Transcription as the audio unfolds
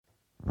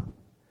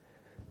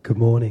Good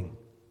morning.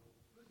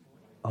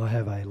 I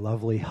have a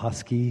lovely,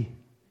 husky,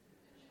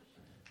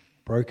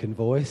 broken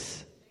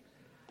voice.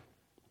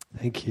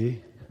 Thank you.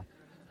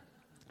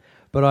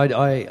 But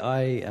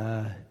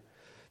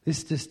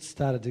this just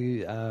started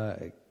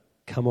to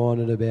come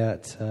on at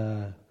about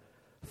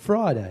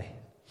Friday.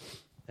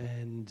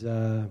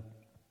 And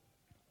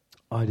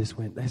I just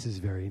went, this is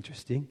very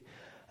interesting.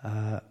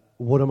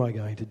 What am I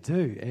going to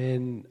do?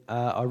 And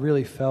I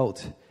really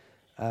felt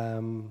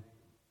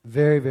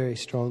very, very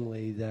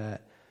strongly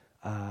that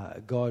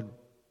God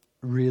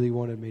really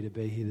wanted me to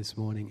be here this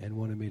morning and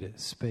wanted me to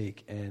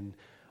speak. And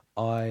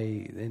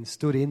I then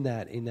stood in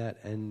that,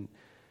 and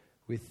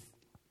with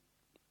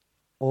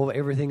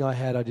everything I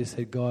had, I just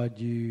said, God,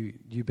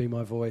 you be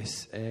my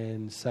voice,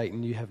 and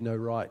Satan, you have no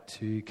right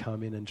to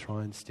come in and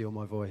try and steal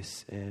my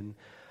voice. And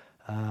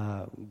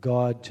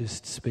God,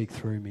 just speak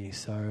through me.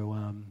 So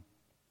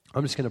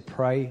I'm just going to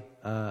pray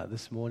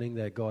this morning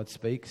that God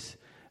speaks,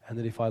 and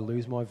that if I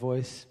lose my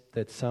voice,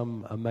 that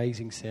some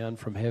amazing sound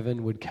from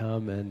heaven would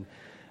come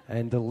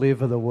and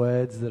deliver the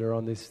words that are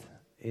on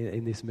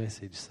in this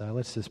message. So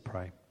let's just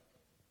pray.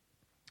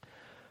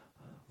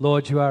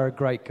 Lord, you are a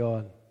great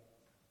God.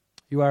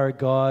 You are a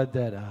God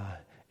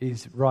that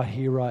is right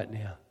here, right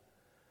now.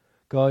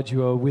 God,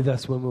 you are with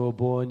us when we were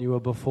born. You were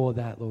before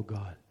that, Lord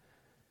God.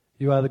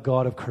 You are the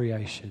God of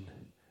creation.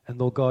 And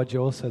Lord God,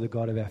 you're also the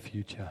God of our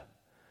future.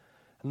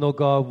 And Lord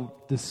God,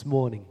 this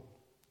morning,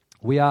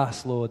 we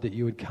ask, Lord, that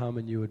you would come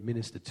and you would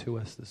minister to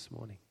us this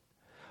morning.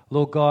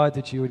 Lord God,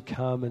 that you would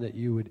come and that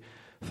you would,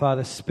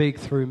 Father, speak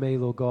through me,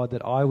 Lord God,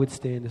 that I would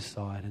stand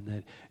aside and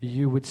that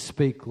you would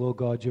speak, Lord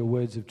God, your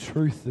words of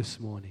truth this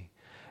morning.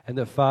 And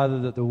that, Father,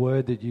 that the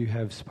word that you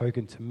have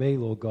spoken to me,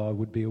 Lord God,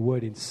 would be a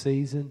word in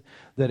season,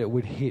 that it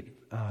would hit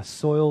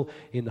soil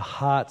in the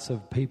hearts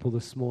of people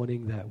this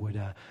morning, that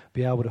would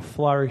be able to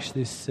flourish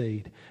this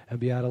seed and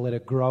be able to let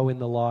it grow in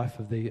the life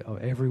of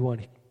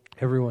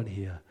everyone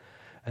here,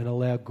 and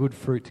allow good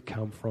fruit to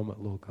come from it,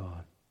 Lord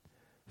God.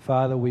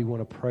 Father, we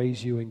want to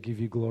praise you and give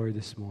you glory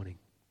this morning.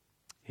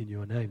 In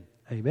your name,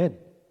 amen.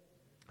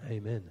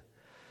 Amen.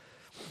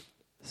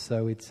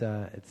 So it's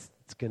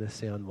going to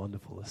sound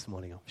wonderful this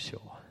morning, I'm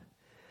sure.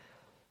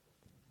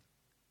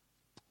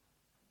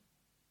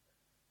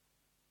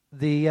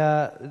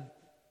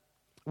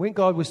 When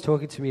God was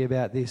talking to me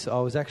about this, I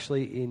was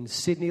actually in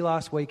Sydney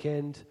last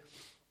weekend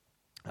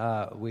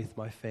with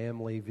my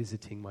family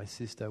visiting my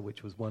sister,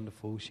 which was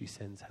wonderful. She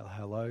sends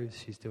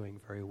hellos. She's doing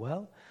very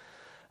well.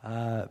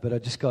 But I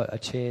just got a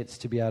chance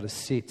to be able to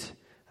sit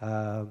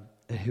in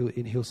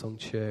Hillsong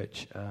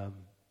Church a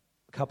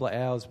couple of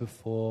hours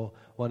before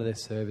one of their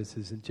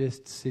services and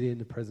just sit in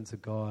the presence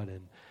of God,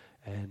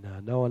 and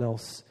no one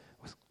else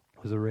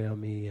was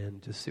around me,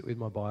 and just sit with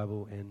my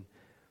Bible,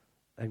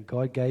 and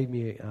God gave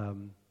me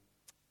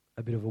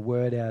a bit of a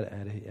word out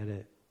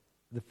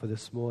for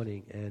this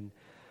morning, and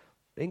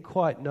didn't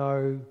quite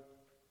know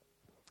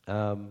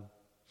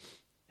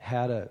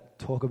how to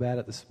talk about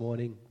it this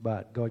morning,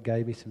 but God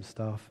gave me some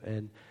stuff,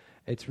 and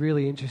it's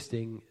really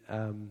interesting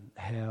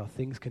how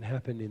things can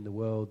happen in the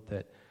world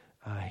that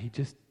He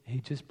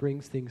just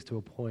brings things to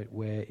a point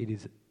where it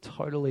is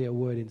totally a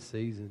word in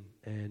season,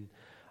 and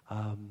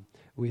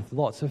with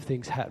lots of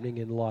things happening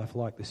in life,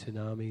 like the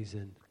tsunamis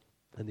and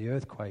the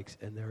earthquakes,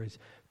 and there is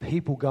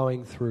people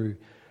going through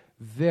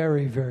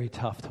very, very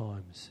tough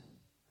times.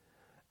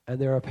 And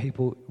there are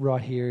people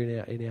right here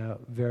in our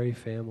very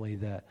family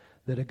that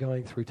are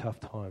going through tough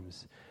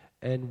times.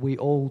 And we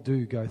all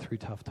do go through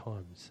tough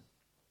times.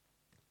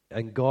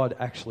 And God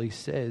actually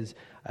says,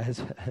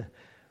 as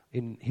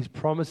in His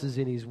promises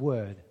in His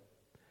Word,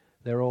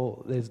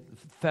 there's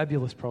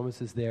fabulous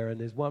promises there.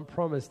 And there's one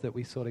promise that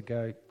we sort of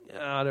go,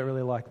 I don't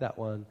really like that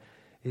one,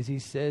 is He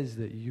says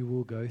that you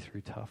will go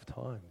through tough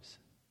times.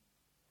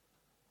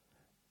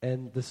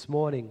 And this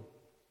morning,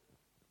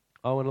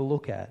 I want to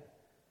look at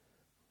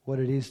what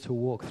it is to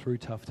walk through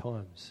tough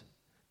times.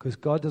 Because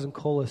God doesn't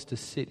call us to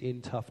sit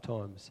in tough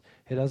times.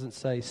 He doesn't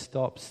say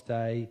stop,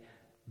 stay,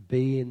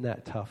 be in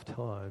that tough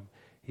time.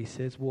 He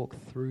says walk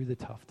through the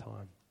tough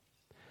time.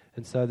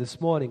 And so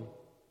this morning,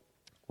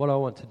 what I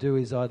want to do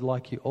is I'd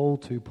like you all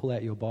to pull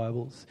out your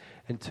Bibles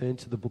and turn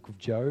to the book of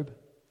Job.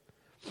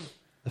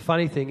 The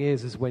funny thing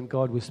is when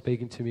God was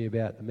speaking to me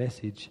about the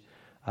message,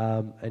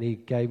 and He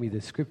gave me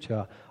the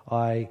scripture,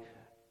 I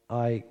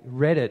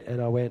read it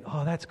and I went,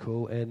 oh, that's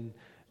cool. And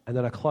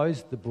then I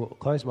closed the book,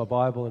 closed my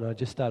Bible, and I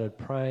just started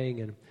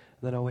praying. And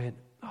then I went,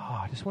 oh,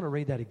 I just want to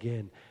read that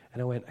again.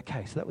 And I went,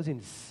 okay, so that was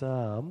in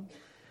Psalm.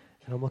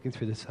 And I'm looking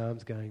through the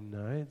Psalms going,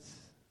 no, it's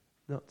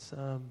not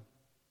Psalm.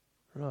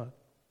 Right.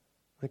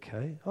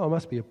 Okay. Oh, it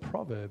must be a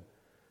proverb.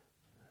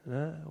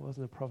 No, it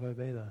wasn't a proverb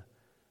either.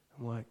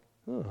 I'm like,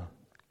 oh,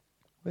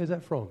 where's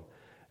that from?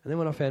 And then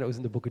when I found it was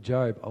in the book of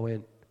Job, I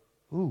went,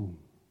 ooh,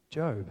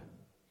 Job.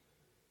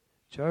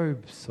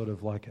 Job's sort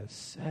of like a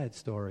sad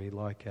story,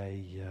 like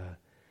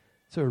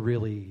it's a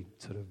really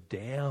sort of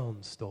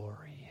down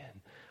story, and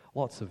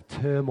lots of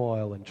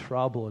turmoil and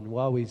trouble and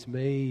woe is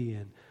me,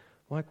 and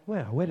I'm like,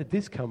 wow, where did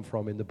this come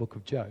from in the book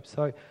of Job?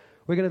 So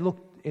we're going to look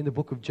in the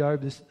book of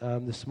Job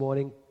this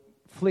morning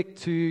flick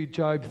to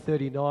Job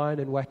 39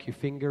 and whack your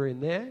finger in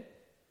there.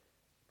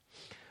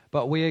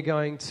 But we are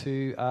going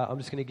to, I'm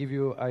just going to give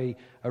you a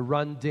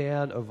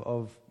rundown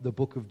of the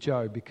book of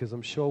Job, because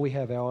I'm sure we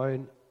have our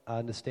own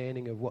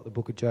understanding of what the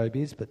book of Job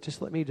is, but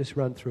let me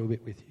run through a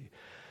bit with you.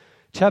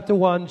 Chapter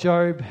 1,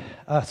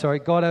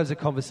 God has a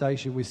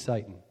conversation with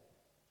Satan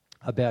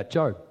about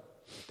Job.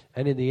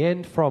 And in the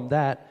end, from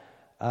that,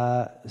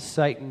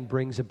 Satan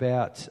brings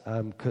about,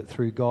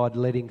 through God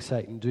letting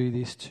Satan do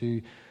this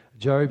to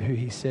Job, who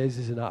he says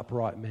is an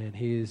upright man.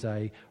 He is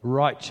a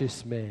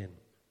righteous man.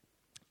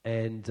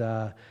 And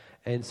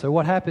so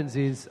what happens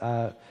is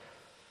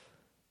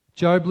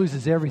Job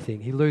loses everything.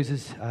 He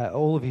loses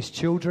all of his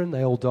children.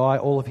 They all die.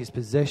 All of his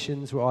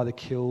possessions were either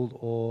killed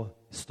or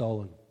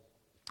stolen.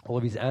 All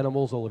of his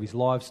animals, all of his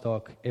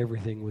livestock,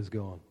 everything was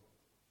gone.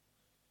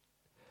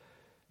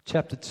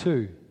 Chapter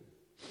 2,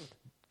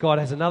 God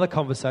has another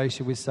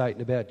conversation with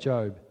Satan about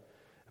Job.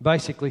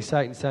 Basically,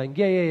 Satan's saying,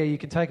 yeah, you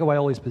can take away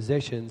all his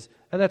possessions,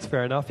 and that's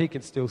fair enough. He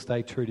can still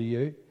stay true to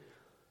you.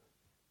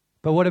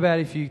 But what about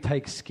if you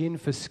take skin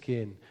for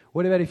skin?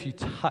 What about if you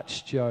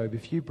touch Job?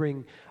 If you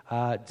bring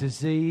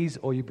disease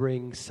or you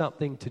bring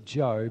something to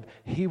Job,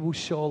 he will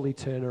surely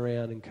turn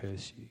around and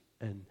curse you,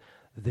 and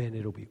then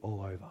it'll be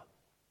all over.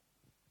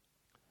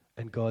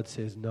 And God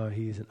says, no,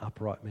 he is an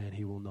upright man,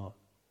 he will not.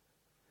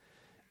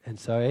 And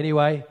so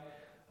anyway,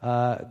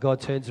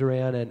 God turns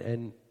around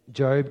and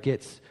Job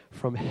gets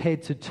from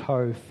head to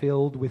toe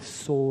filled with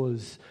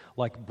sores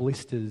like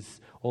blisters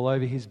all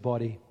over his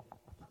body.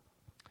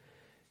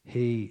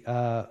 He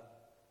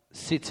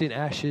sits in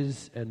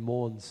ashes and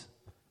mourns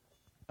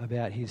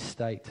about his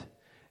state.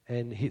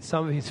 And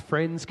some of his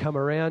friends come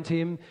around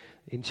him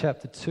in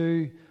chapter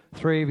 2,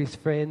 3 of his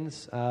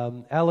friends,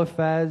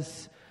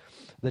 Eliphaz,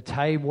 the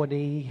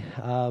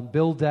Temanite,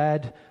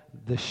 Bildad,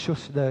 the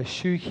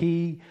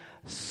Shuhi,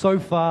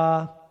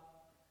 Sophar,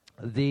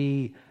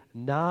 the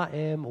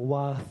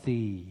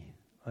Naamwathi.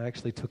 I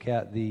actually took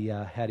out the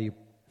how do you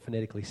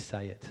phonetically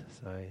say it.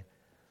 So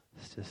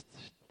it's just,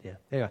 yeah.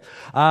 Anyway,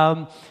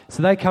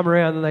 so they come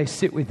around and they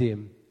sit with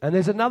him. And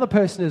there's another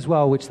person as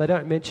well, which they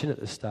don't mention at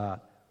the start,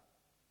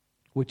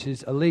 which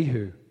is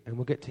Elihu. And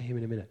we'll get to him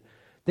in a minute.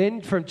 Then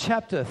from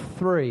chapter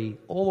 3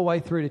 all the way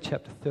through to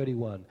chapter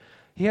 31,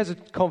 he has a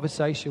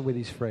conversation with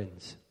his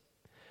friends.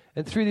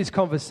 And through this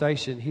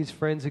conversation, his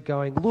friends are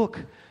going,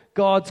 look,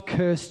 God's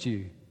cursed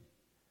you.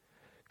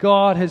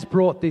 God has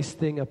brought this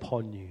thing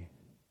upon you.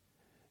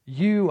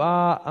 You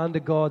are under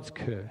God's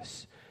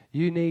curse.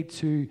 You need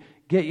to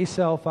get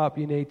yourself up.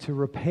 You need to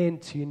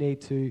repent. You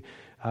need to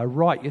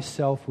right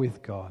yourself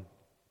with God.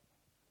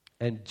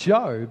 And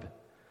Job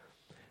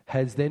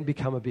has then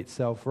become a bit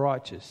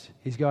self-righteous.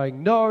 He's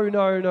going,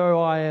 no,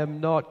 I am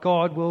not.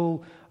 God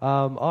will,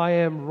 I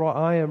am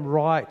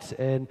right.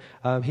 And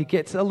he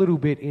gets a little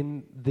bit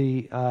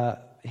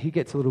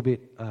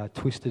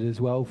twisted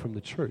as well from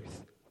the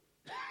truth.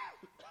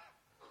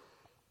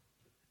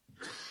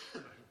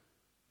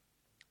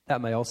 That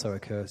may also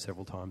occur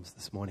several times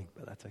this morning,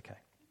 but that's okay.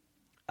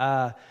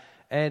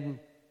 And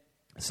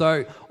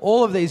so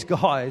all of these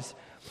guys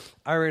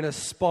are in a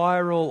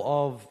spiral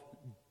of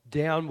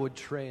downward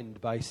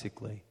trend,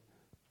 basically.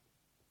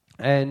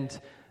 And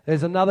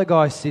there's another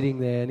guy sitting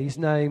there, and his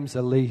name's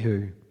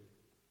Elihu.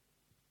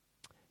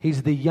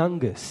 He's the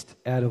youngest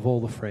out of all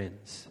the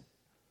friends.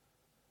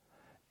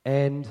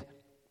 And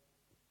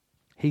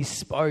he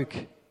spoke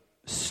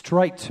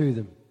straight to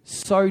them,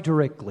 so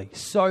directly,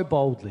 so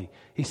boldly.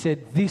 He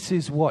said, this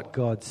is what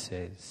God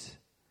says.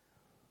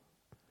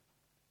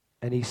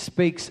 And he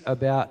speaks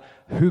about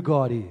who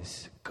God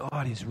is.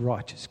 God is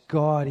righteous.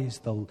 God is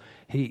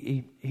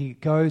he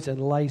goes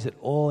and lays it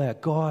all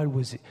out. God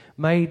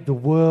made the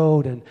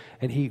world,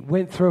 and he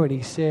went through and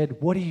he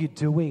said, what are you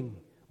doing?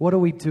 What are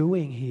we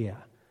doing here?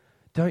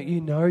 Don't you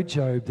know,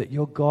 Job, that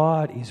your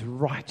God is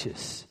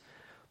righteous?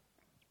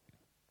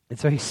 And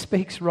so he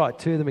speaks right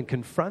to them and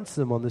confronts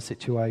them on the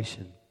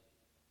situation.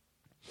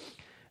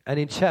 And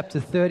in chapter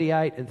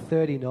 38 and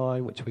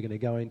 39, which we're going to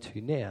go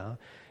into now,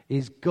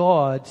 is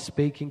God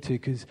speaking to,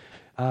 because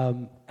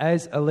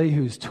as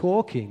Elihu's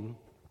talking,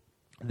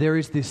 there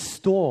is this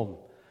storm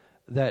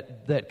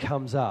that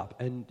comes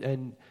up.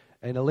 And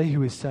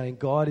Elihu is saying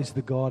God is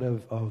the God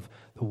of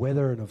the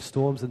weather and of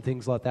storms and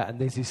things like that. And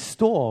there's this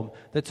storm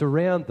that's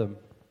around them.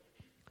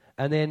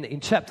 And then in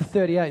chapter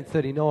 38 and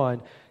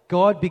 39,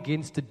 God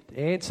begins to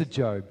answer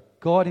Job.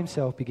 God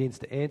himself begins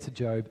to answer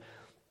Job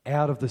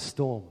out of the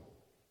storm.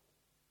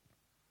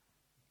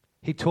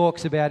 He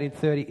talks about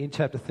in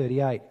chapter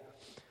 38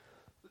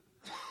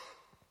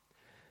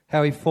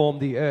 how he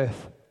formed the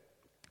earth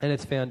and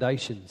its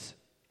foundations,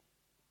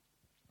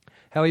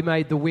 how he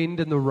made the wind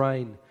and the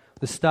rain,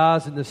 the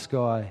stars in the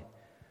sky.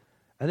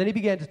 And then he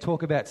began to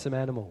talk about some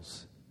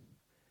animals.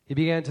 He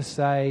began to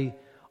say,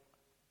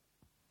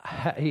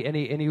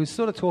 he was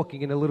sort of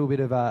talking in a little bit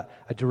of a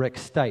direct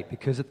state,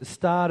 because at the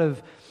start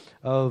of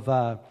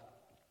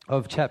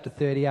chapter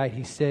 38,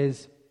 he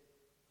says,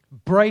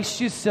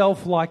 brace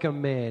yourself like a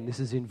man.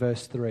 This is in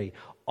verse 3.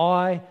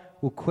 I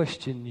will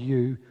question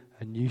you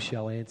and you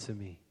shall answer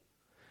me.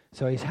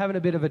 So he's having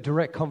a bit of a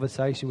direct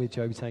conversation with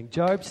Job. He's saying,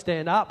 Job,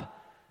 stand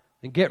up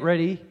and get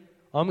ready.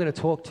 I'm going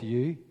to talk to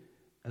you,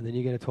 and then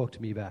you're going to talk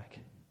to me back.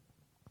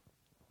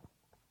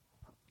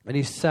 And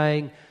he's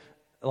saying,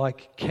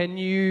 like, can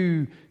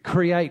you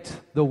create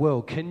the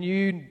world? Can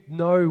you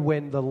know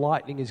when the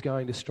lightning is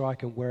going to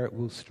strike and where it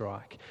will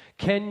strike?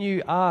 Can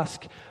you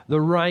ask the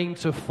rain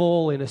to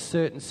fall in a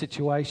certain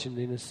situation,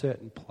 in a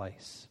certain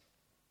place?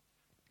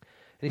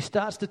 And he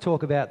starts to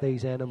talk about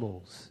these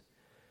animals.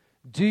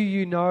 Do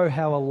you know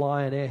how a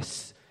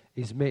lioness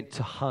is meant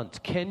to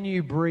hunt? Can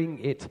you bring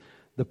it,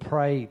 the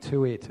prey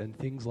to it, and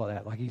things like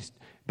that? Like, he's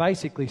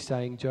basically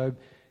saying, Job,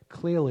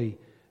 clearly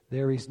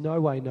there is no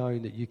way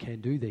known that you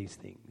can do these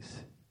things.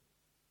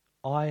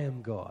 I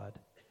am God.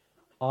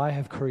 I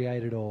have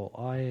created all.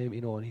 I am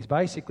in all. And he's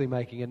basically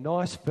making a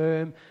nice,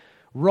 firm,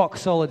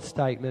 rock-solid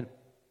statement.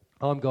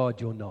 I'm God,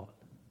 you're not.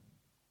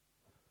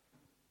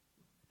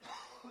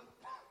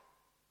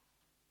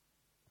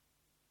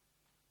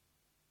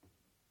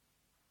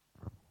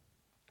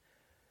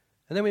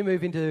 And then we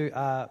move into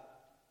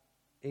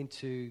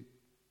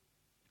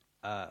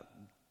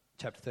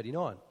chapter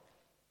 39.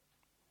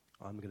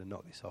 I'm going to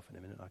knock this off in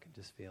a minute. I can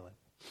just feel it.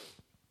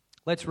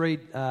 Let's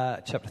read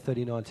chapter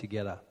 39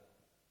 together.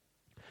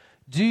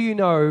 Do you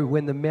know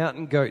when the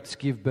mountain goats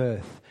give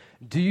birth?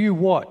 Do you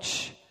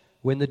watch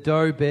when the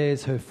doe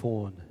bears her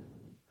fawn?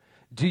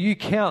 Do you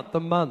count the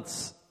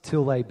months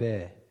till they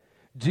bear?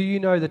 Do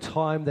you know the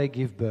time they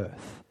give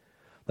birth?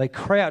 They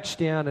crouch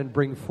down and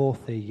bring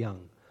forth their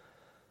young.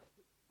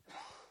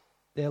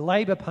 Their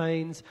labour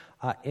pains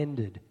are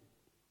ended.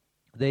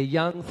 Their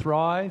young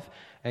thrive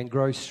and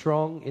grow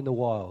strong in the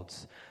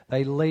wilds.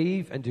 They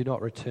leave and do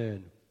not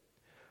return.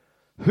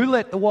 Who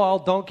let the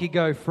wild donkey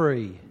go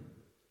free?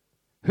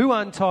 Who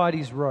untied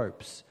his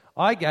ropes?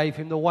 I gave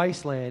him the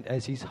wasteland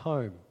as his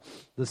home,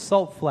 the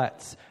salt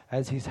flats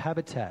as his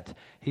habitat.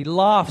 He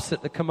laughs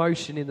at the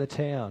commotion in the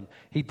town.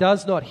 He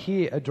does not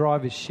hear a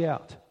driver's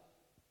shout.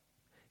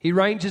 He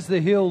ranges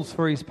the hills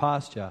for his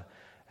pasture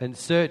and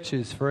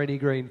searches for any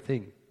green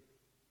thing.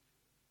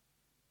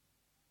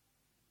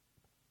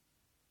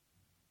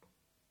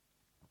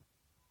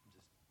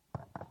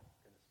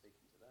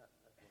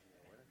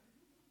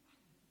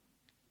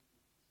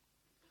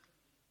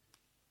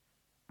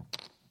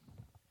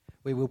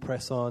 We will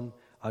press on.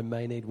 I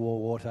may need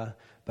more water,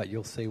 but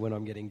you'll see when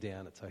I'm getting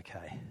down, it's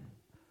okay.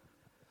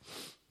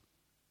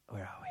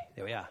 Where are we?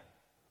 There we are.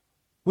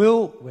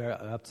 We're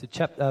up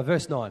to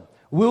verse 9.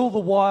 Will the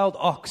wild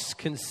ox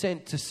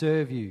consent to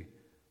serve you?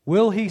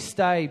 Will he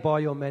stay by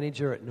your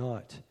manager at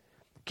night?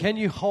 Can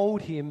you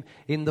hold him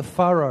in the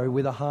furrow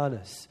with a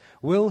harness?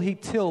 Will he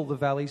till the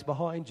valleys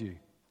behind you?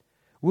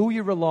 Will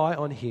you rely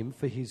on him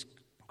for his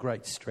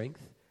great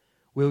strength?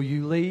 Will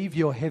you leave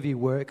your heavy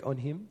work on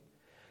him?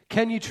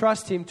 Can you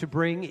trust him to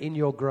bring in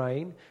your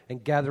grain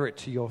and gather it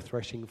to your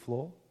threshing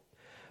floor?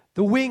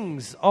 The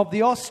wings of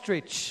the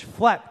ostrich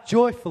flap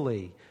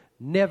joyfully.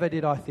 Never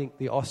did I think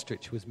the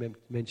ostrich was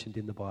mentioned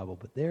in the Bible,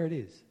 but there it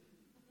is.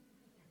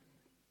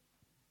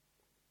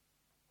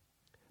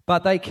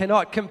 But they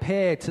cannot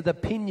compare to the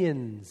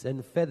pinions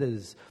and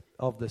feathers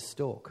of the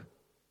stork.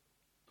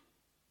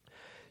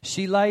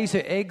 She lays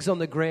her eggs on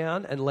the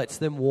ground and lets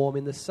them warm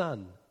in the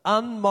sun,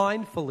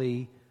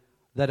 unmindfully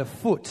that a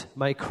foot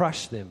may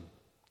crush them,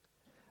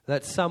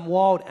 that some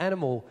wild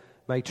animal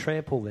may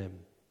trample them.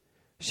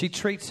 She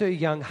treats her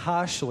young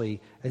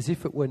harshly as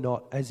if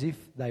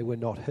they were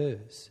not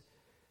hers.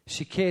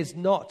 She cares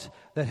not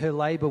that her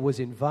labor was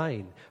in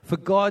vain, for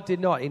God did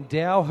not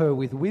endow her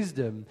with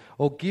wisdom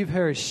or give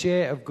her a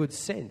share of good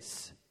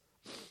sense.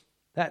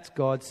 That's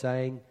God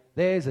saying,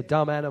 there's a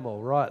dumb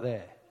animal right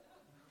there.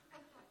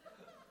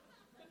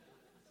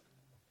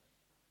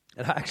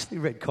 And I actually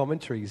read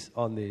commentaries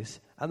on this,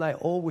 and they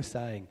all were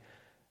saying,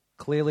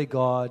 clearly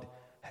God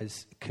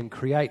can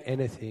create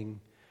anything,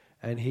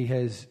 and he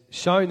has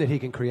shown that he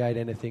can create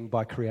anything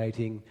by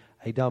creating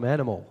a dumb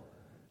animal.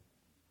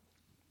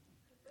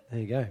 There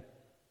you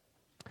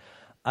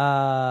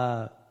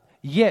go.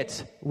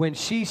 Yet, when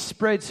she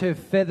spreads her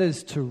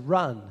feathers to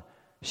run,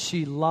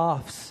 she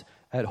laughs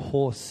at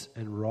horse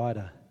and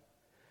rider.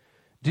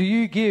 Do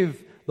you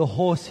give the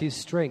horse his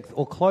strength,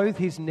 or clothe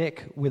his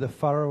neck with a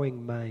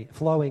flowing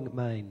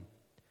mane?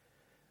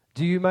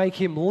 Do you make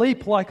him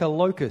leap like a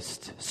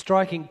locust,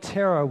 striking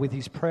terror with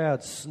his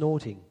proud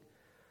snorting?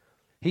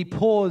 He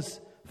paws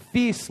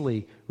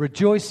fiercely,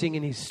 rejoicing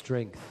in his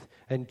strength,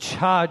 and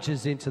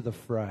charges into the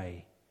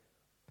fray.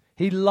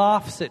 He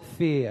laughs at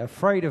fear,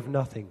 afraid of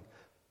nothing.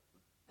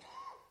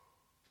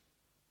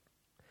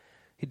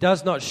 He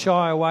does not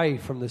shy away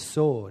from the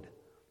sword.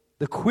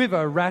 The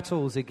quiver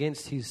rattles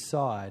against his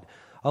side,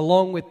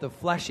 along with the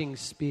flashing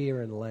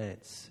spear and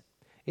lance.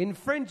 In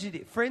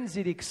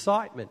frenzied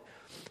excitement,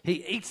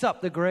 he eats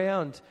up the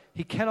ground.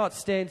 He cannot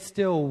stand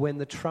still when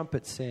the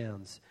trumpet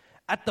sounds.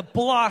 At the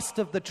blast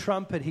of the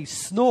trumpet, he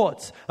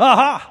snorts.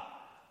 Aha!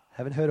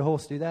 Haven't heard a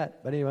horse do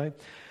that, but anyway.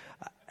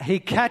 He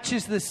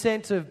catches the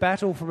scent of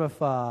battle from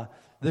afar,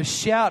 the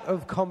shout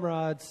of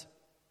commanders,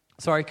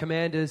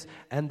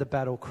 and the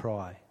battle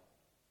cry.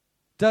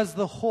 Does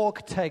the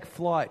hawk take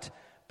flight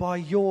by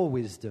your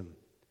wisdom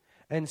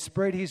and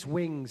spread his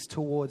wings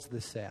towards the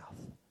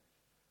south?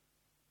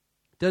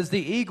 Does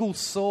the eagle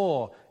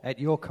soar at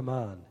your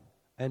command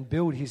and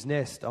build his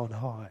nest on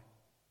high?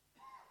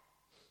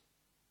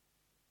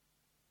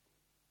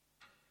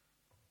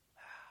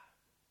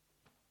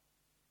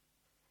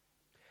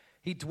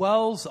 He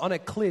dwells on a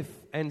cliff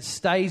and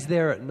stays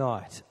there at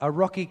night. A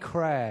rocky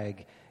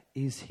crag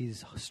is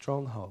his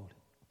stronghold.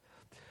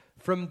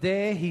 From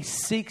there he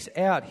seeks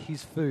out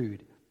his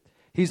food.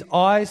 His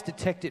eyes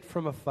detect it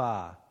from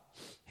afar.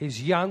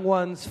 His young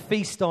ones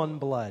feast on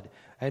blood,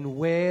 and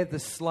where the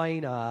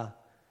slain are,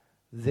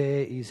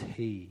 there is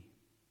he.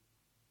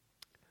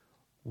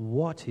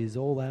 What is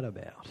all that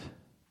about?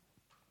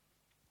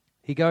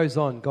 He goes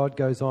on, God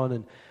goes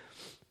on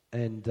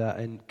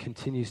and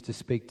continues to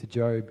speak to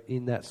Job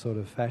in that sort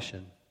of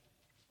fashion.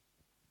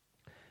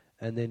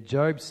 And then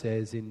Job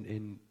says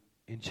in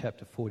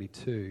chapter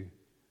 42,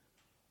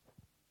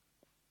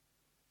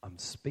 I'm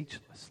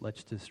speechless.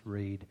 Let's just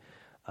read.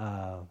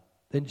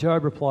 Then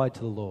Job replied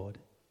to the Lord.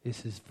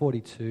 This is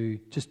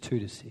 42, just 2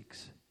 to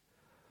 6.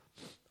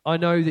 I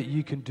know that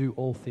you can do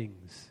all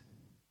things.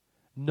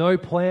 No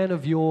plan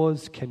of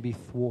yours can be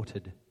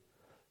thwarted.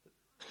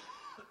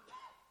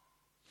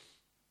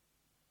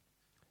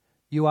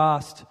 You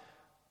asked,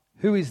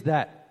 who is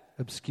that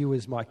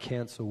obscures my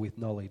counsel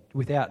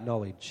without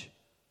knowledge?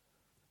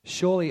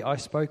 Surely I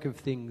spoke of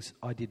things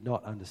I did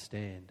not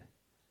understand,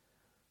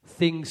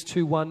 things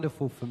too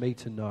wonderful for me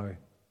to know.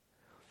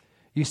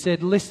 You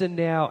said, listen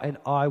now and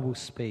I will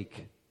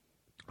speak.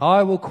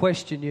 I will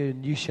question you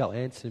and you shall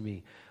answer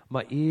me.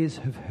 My ears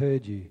have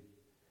heard you,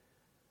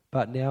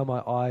 but now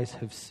my eyes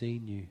have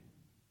seen you.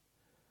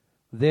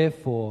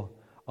 Therefore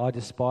I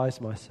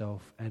despise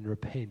myself and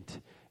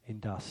repent in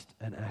dust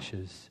and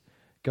ashes.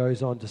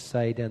 Goes on to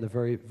say down the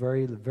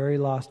very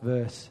last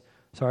verse,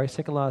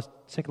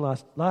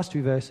 last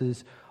two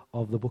verses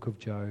of the book of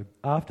Job.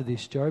 After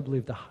this, Job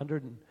lived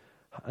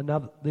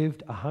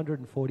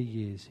 140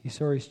 years. He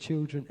saw his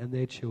children and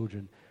their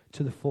children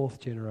to the 4th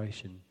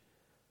generation.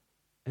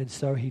 And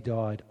so he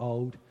died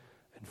old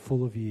and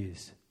full of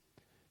years.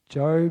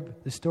 Job,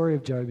 the story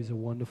of Job is a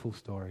wonderful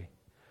story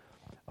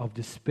of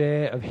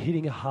despair, of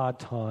hitting a hard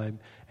time,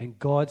 and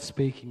God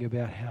speaking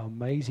about how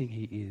amazing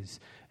he is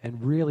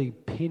and really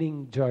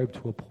pinning Job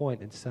to a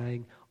point and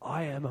saying,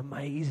 I am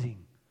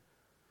amazing.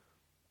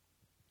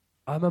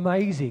 I'm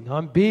amazing.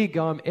 I'm big.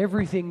 I'm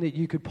everything that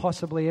you could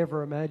possibly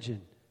ever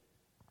imagine.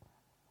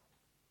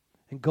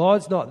 And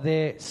God's not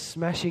there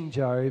smashing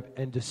Job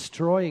and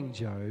destroying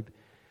Job.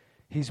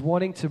 He's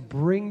wanting to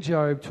bring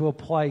Job to a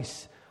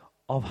place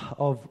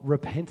of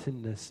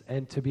repentance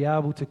and to be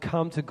able to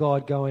come to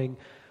God going,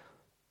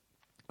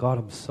 God,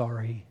 I'm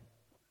sorry.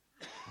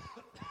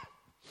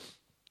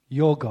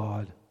 You're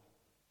God.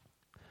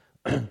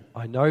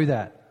 I know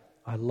that.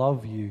 I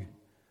love you.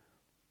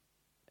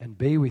 And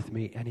be with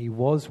me. And he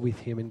was with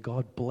him, and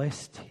God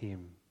blessed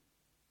him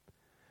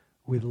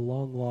with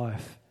long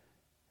life.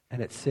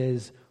 And it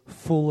says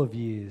full of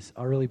years.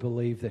 I really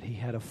believe that he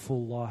had a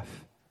full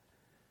life.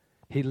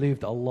 He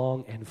lived a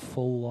long and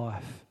full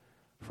life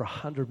for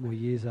 100 more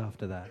years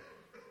after that.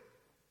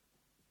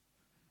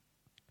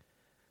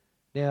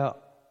 Now,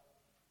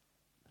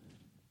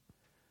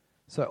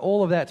 so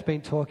all of that's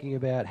been talking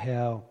about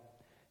how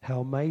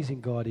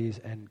amazing God is,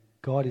 and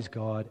God is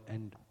God,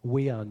 and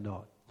we are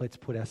not. Let's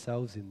put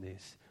ourselves in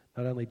this.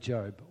 Not only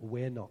Job, but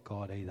we're not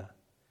God either.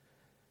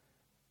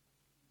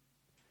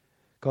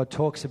 God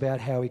talks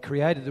about how he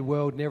created the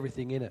world and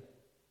everything in it.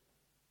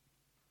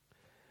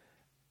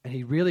 And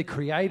he really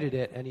created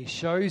it, and he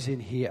shows in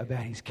here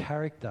about his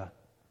character.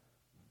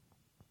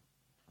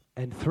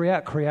 And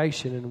throughout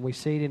creation, and we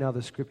see it in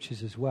other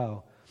scriptures as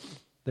well,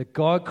 that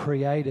God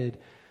created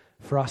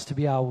for us to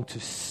be able to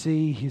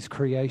see his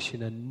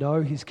creation and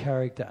know his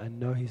character and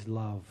know his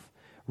love.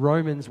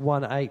 Romans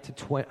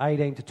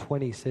 1:18 to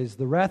 20 says,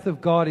 the wrath of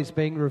God is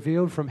being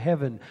revealed from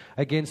heaven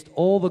against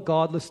all the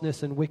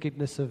godlessness and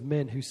wickedness of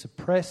men who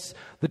suppress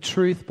the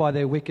truth by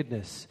their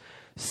wickedness.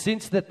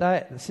 Since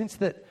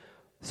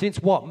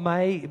what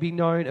may be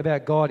known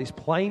about God is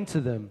plain to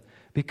them,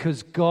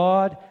 because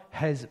God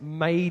has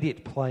made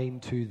it plain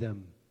to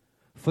them.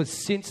 For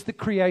since the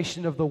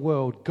creation of the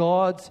world,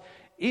 God's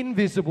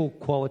invisible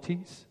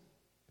qualities,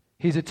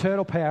 his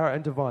eternal power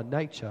and divine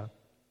nature,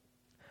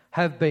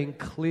 have been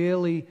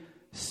clearly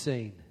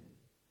seen,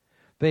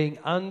 being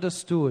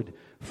understood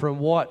from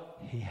what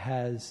he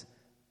has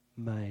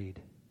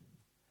made,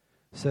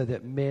 so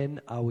that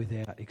men are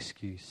without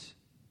excuse.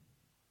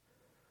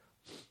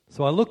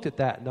 So I looked at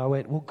that and I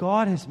went, well,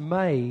 God has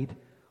made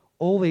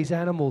all these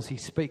animals he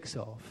speaks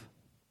of.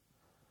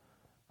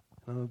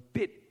 And I'm a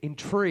bit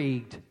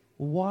intrigued.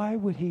 Why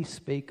would he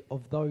speak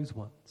of those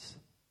ones?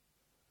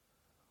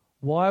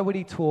 Why would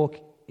he talk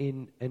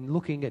in and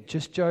looking at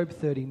just Job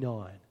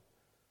 39?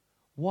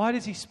 Why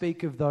does he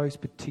speak of those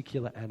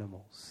particular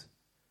animals?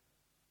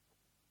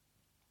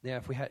 Now,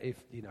 if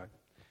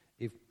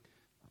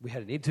we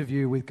had an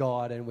interview with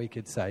God and we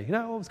could say,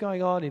 what was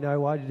going on?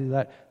 Why did you do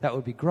that? That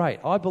would be great.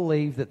 I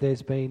believe that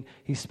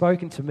He's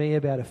spoken to me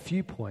about a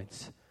few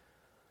points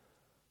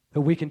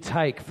that we can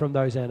take from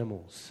those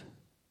animals.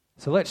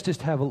 So let's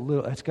just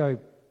let's go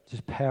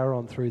just power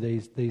on through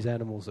these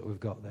animals that we've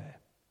got there.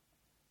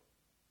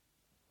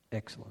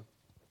 Excellent.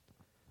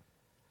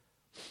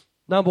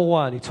 Number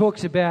 1, he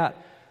talks about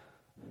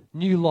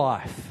new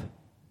life,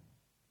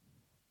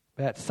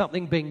 about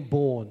something being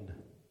born.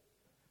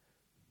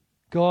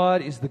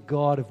 God is the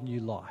God of new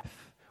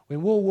life.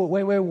 When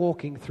we're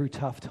walking through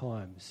tough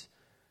times,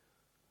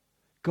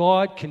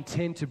 God can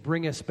tend to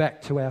bring us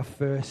back to our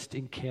first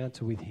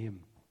encounter with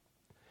Him.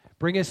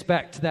 Bring us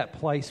back to that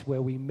place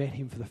where we met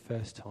Him for the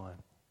first time.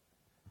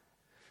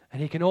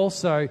 And He can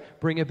also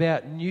bring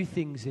about new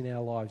things in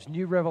our lives,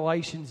 new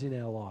revelations in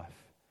our life,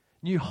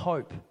 new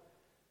hope.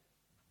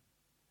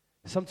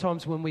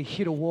 Sometimes when we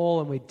hit a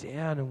wall and we're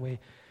down and we're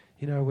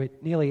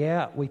nearly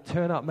out, we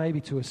turn up maybe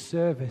to a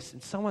service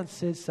and someone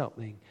says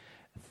something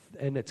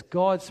and it's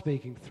God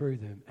speaking through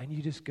them and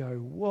you just go,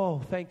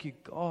 whoa, thank you,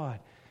 God,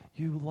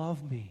 you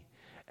love me.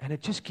 And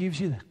it just gives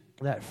you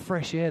that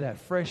fresh air, that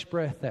fresh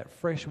breath, that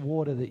fresh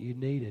water that you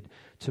needed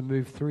to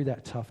move through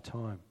that tough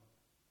time.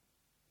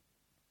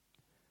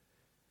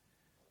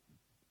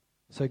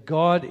 So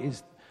God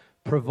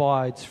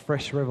provides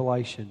fresh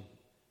revelation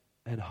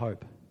and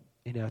hope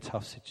in our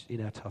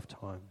tough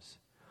times.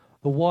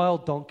 The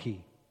wild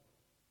donkey.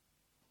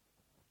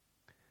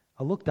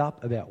 I looked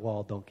up about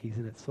wild donkeys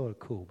and it's sort of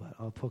cool, but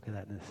I'll talk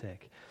about that in a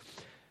sec.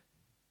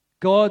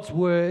 God's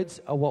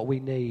words are what we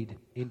need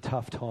in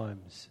tough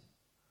times.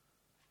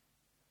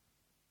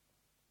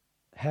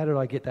 How did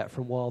I get that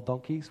from wild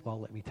donkeys? Well,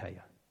 let me tell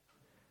you.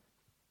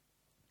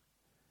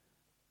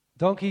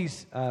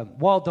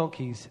 Wild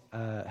donkeys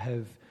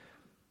have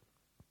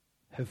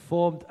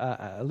formed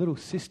a little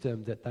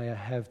system that they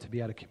have to be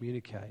able to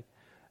communicate.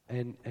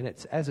 And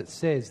it's as it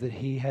says that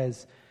he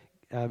has,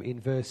 in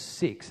verse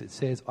 6, it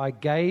says, I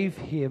gave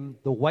him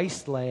the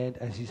wasteland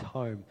as his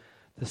home,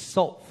 the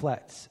salt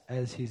flats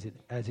as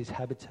his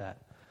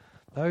habitat.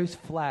 Those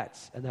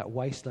flats and that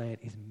wasteland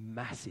is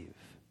massive.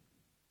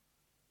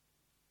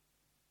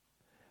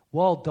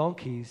 Wild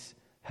donkeys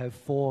have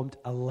formed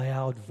a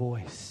loud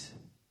voice.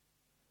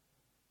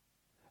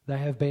 They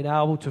have been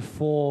able to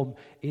form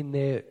in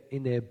their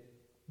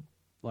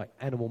like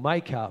animal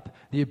makeup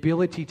the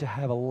ability to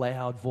have a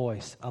loud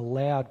voice, a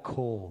loud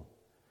call,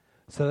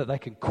 so that they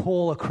can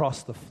call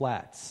across the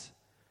flats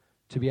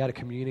to be able to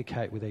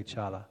communicate with each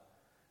other.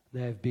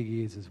 They have big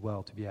ears as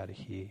well to be able to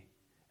hear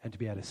and to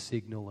be able to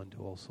signal and do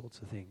all sorts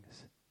of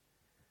things.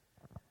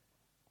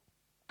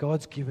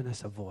 God's given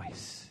us a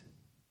voice.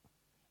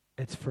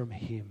 It's from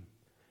Him.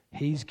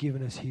 He's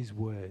given us His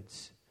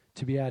words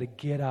to be able to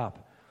get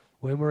up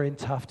when we're in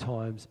tough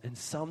times and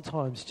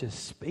sometimes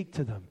just speak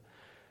to them,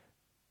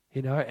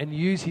 and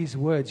use His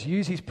words,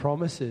 use His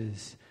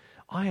promises.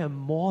 I am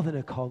more than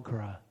a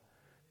conqueror.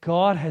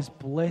 God has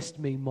blessed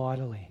me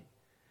mightily.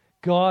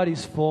 God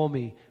is for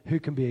me. Who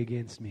can be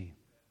against me?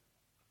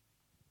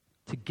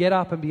 To get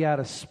up and be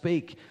able to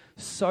speak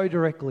so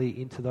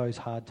directly into those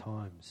hard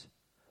times.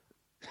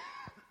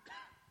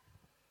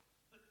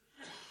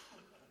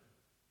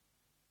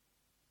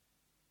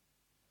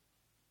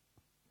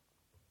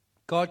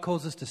 God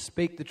calls us to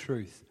speak the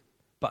truth,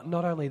 but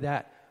not only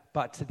that,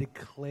 but to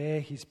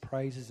declare His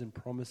praises and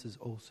promises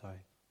also.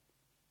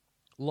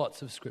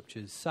 Lots of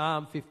scriptures.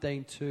 Psalm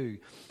 15:2.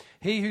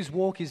 He whose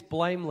walk is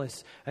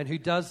blameless and who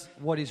does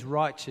what is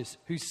righteous,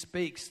 who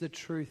speaks the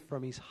truth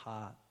from his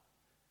heart.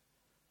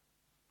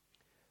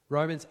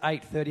 Romans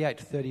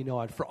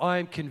 8:38-39. For I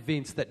am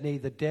convinced that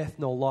neither death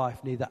nor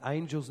life, neither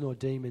angels nor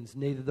demons,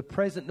 neither the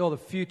present nor the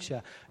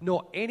future,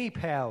 nor any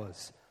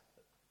powers,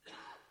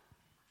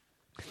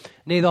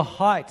 neither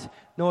height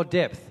nor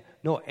depth,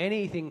 nor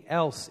anything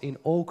else in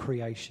all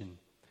creation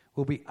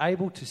will be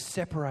able to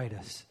separate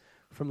us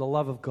from the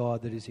love of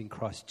God that is in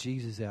Christ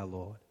Jesus our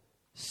Lord.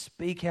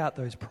 Speak out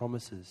those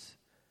promises.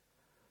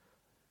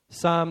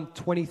 Psalm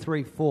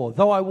 23:4.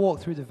 Though I walk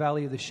through the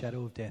valley of the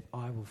shadow of death,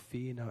 I will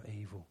fear no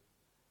evil.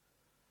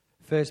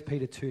 1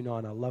 Peter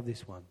 2:9. I love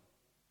this one.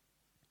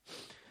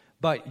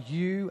 But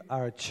you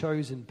are a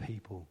chosen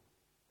people,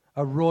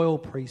 a royal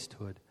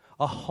priesthood,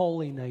 a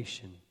holy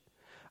nation,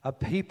 a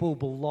people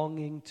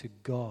belonging to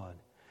God,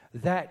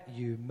 that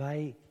you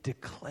may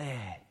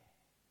declare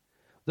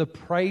the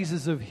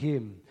praises of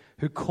Him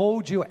who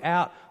called you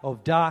out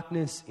of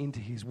darkness into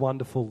His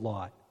wonderful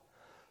light,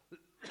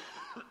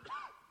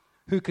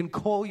 who can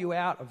call you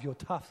out of your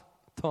tough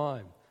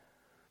time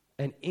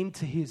and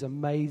into His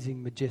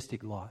amazing,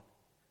 majestic light,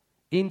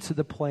 into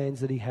the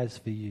plans that He has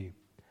for you.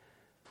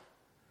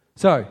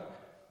 So,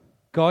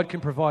 God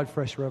can provide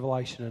fresh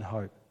revelation and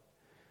hope.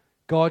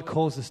 God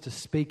calls us to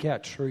speak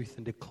out truth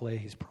and declare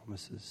His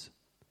promises.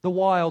 The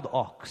wild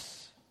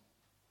ox.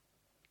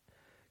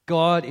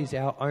 God is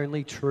our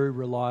only true,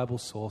 reliable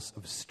source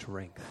of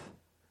strength.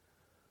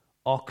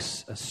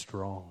 Ox are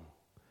strong.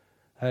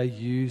 They are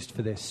used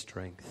for their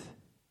strength.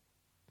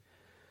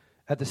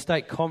 At the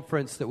state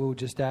conference that we were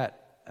just at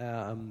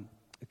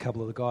a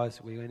couple of the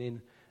guys, we went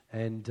in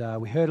and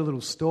we heard a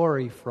little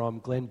story from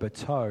Glenn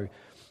Berteau,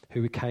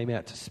 who came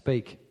out to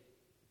speak.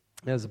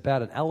 It was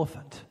about an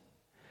elephant.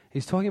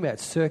 He's talking about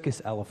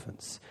circus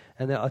elephants.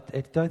 And I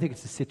don't think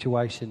it's a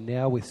situation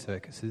now with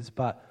circuses,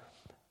 but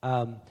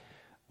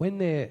when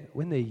they're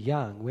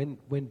young,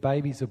 when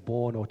babies are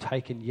born or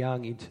taken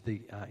young into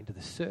the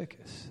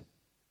circus,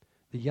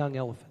 the young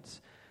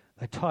elephants,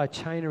 they tie a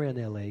chain around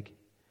their leg,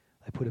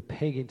 they put a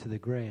peg into the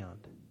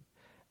ground,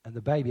 and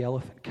the baby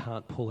elephant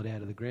can't pull it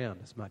out of the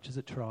ground. As much as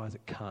it tries,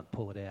 it can't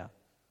pull it out.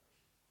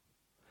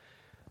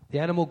 The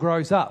animal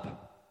grows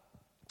up,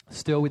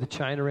 still with a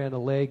chain around the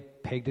leg,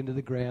 pegged into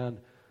the ground,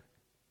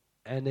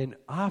 and then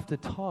after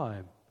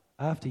time,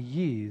 after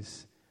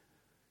years,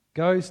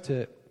 goes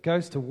to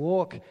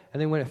walk,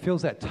 and then when it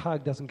feels that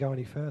tug, doesn't go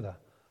any further.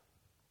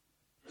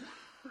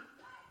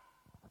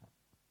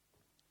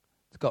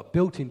 It's got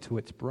built into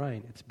its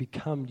brain. It's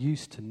become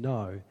used to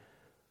know,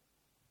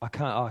 I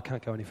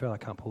can't go any further, I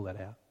can't pull that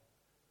out.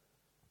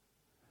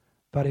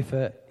 But if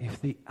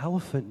the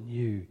elephant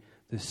knew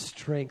the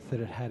strength that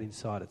it had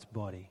inside its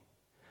body,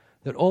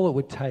 that all it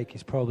would take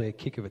is probably a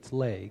kick of its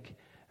leg,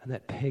 and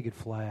that peg would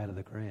fly out of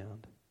the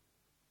ground.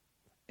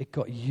 It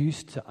got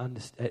used to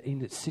understand,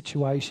 in its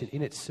situation,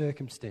 in its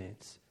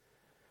circumstance,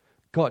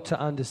 got to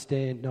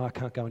understand, no, I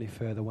can't go any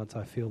further once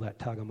I feel that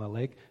tug on my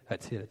leg.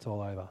 That's it, it's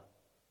all over.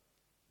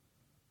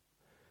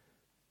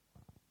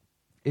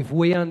 If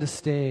we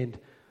understand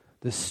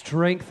the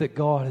strength that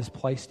God has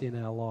placed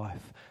in our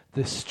life,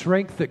 the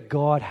strength that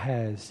God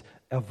has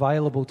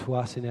available to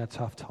us in our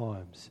tough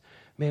times,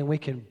 man, we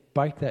can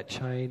break that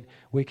chain,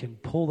 we can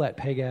pull that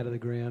peg out of the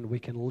ground, we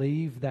can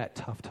leave that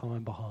tough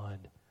time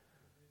behind,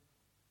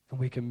 and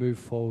we can move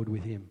forward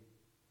with Him.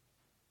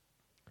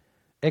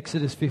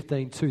 Exodus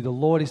 15:2, the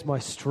Lord is my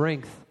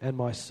strength and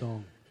my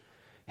song.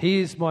 He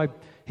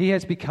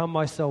has become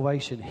my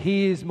salvation.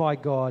 He is my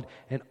God,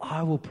 and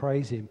I will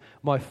praise Him.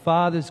 My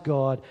Father's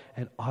God,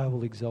 and I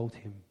will exalt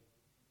Him.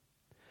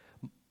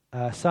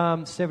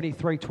 Psalm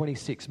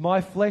 73:26,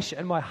 my flesh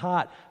and my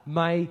heart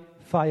may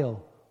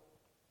fail,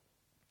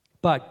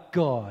 but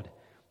God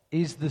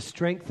is the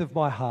strength of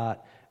my heart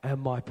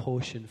and my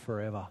portion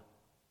forever.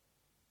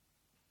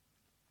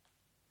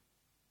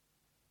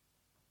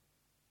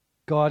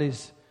 God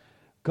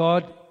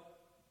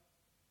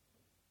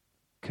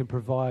can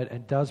provide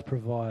and does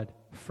provide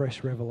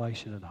fresh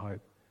revelation and hope.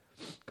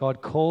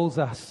 God calls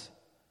us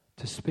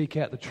to speak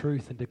out the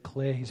truth and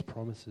declare His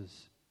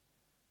promises.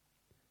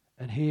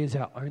 And He is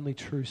our only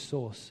true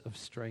source of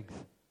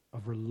strength,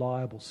 of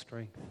reliable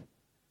strength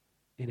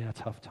in our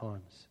tough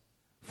times.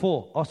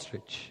 4,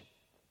 ostrich.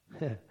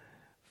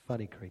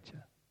 Funny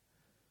creature.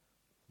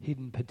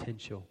 Hidden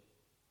potential.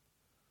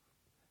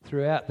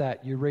 Throughout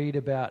that, you read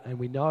about, and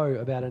we know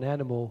about an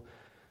animal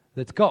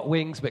that's got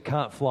wings but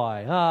can't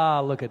fly.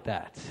 Look at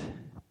that.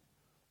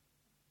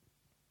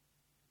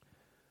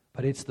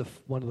 But it's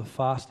one of the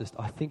fastest.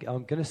 I think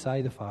I'm going to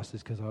say the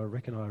fastest because I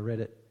reckon I read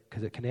it,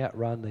 because it can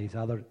outrun these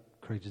other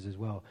creatures as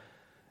well.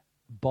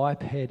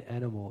 Biped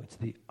animal. It's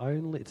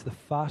the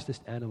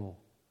fastest animal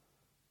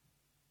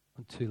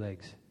on 2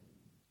 legs.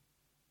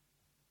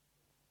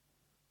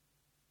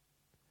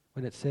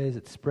 When it says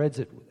it spreads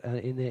it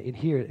in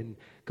here, and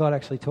God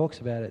actually talks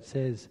about it, it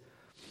says,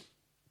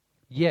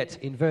 yet,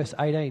 in verse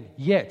 18,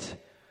 yet,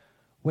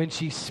 when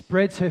she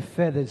spreads her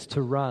feathers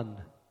to run,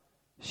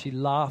 she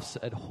laughs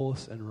at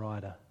horse and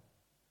rider.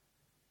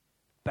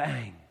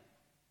 Bang!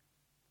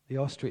 The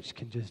ostrich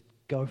can just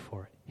go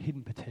for it.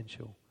 Hidden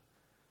potential.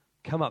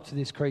 Come up to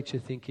this creature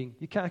thinking,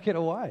 you can't get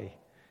away.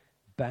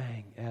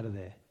 Bang! Out of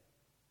there.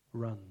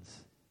 Runs.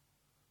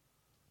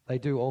 They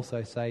do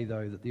also say,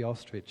 though, that the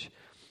ostrich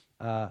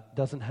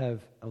doesn't have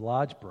a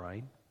large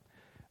brain,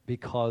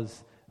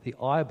 because the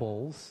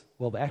eyeballs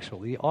of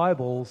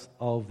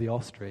the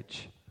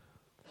ostrich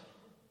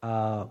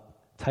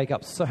take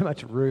up so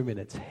much room in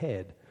its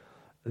head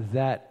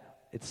that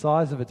its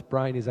size of its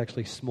brain is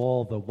actually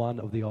smaller than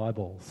one of the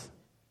eyeballs.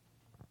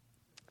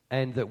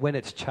 And that when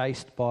it's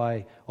chased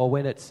by, or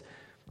when it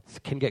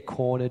can get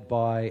cornered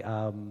by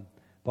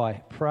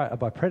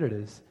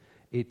predators,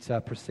 it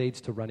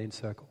proceeds to run in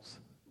circles.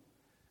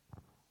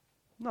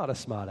 Not a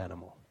smart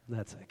animal.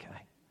 That's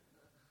okay.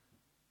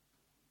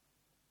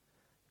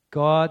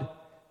 God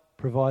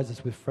provides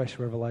us with fresh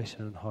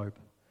revelation and hope.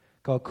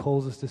 God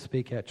calls us to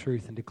speak out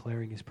truth and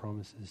declaring His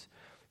promises.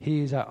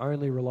 He is our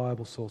only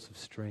reliable source of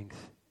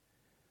strength.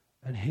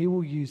 And He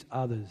will use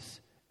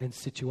others and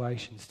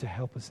situations to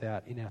help us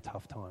out in our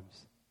tough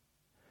times.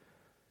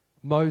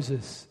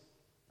 Moses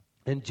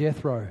and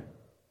Jethro.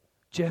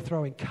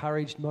 Jethro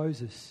encouraged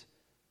Moses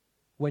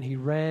when he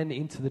ran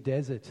into the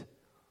desert.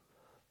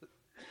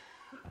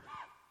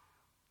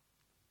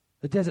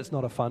 The desert's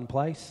not a fun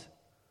place.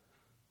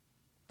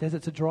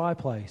 Desert's a dry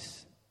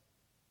place.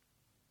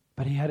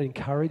 But he had an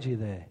encourager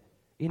there.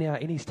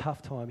 In his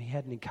tough time, he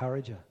had an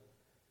encourager.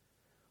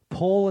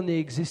 Paul and the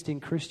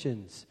existing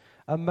Christians.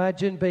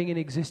 Imagine being an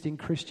existing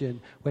Christian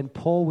when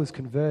Paul was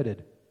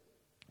converted.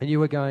 And you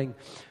were going,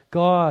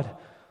 God,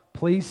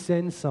 please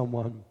send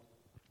someone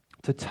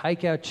to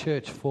take our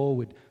church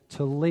forward,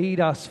 to lead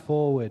us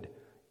forward.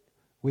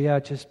 We are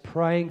just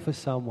praying for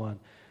someone,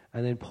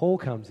 and then Paul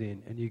comes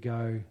in, and you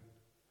go,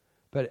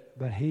 but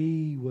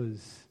he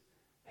was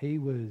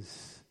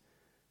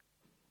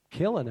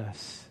killing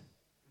us.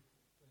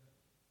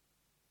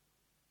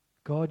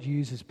 God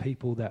uses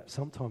people that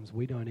sometimes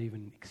we don't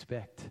even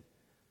expect,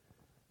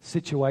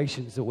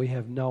 situations that we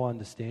have no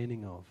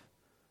understanding of.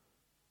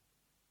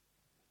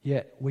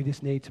 Yet we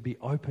just need to be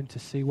open to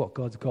see what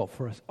God's got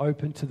for us,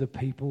 open to the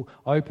people,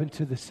 open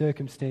to the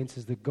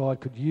circumstances that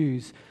God could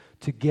use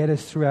to get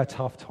us through our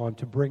tough time,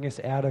 to bring us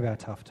out of our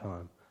tough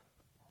time.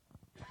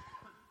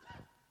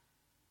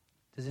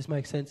 Does this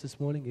make sense this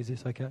morning? Is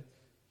this okay?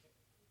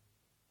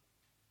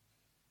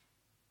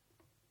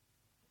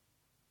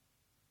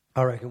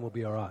 I reckon we'll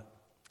be all right.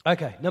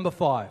 Okay, number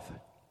 5.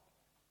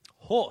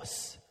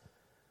 Horse.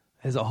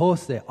 There's a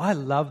horse there. I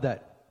love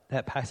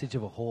that passage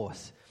of a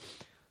horse.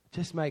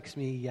 Just makes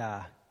me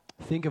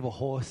think of a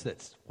horse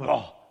that's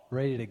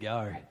ready to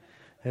go.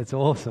 It's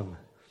awesome.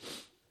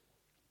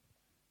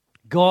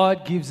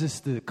 God gives us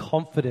the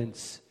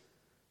confidence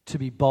to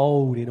be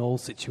bold in all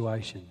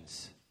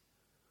situations.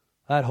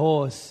 That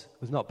horse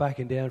was not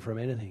backing down from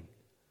anything.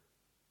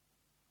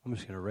 I'm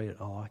just going to read it.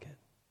 I like it.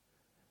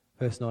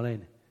 Verse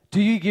 19.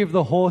 Do you give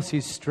the horse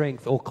his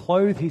strength, or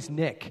clothe his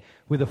neck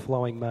with a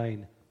flowing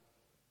mane?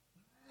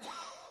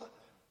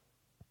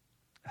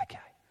 Okay.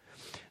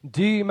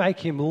 Do you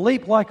make him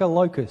leap like a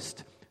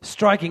locust,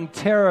 striking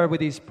terror with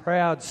his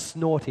proud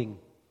snorting?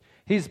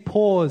 His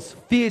paws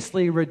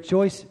fiercely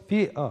rejoicing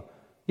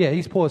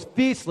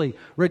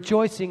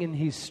in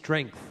his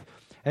strength,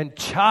 and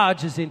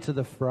charges into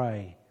the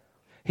fray.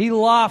 He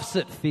laughs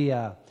at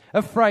fear,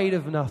 afraid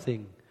of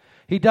nothing.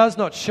 He does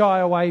not shy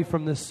away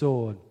from the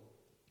sword.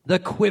 The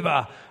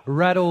quiver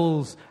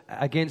rattles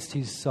against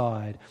his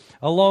side,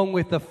 along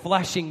with the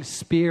flashing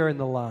spear and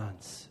the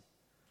lance.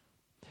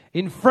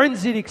 In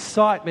frenzied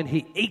excitement,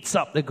 he eats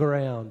up the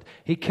ground.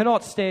 He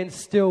cannot stand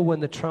still when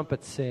the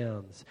trumpet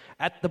sounds.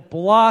 At the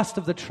blast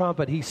of the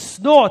trumpet, he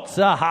snorts,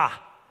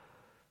 aha!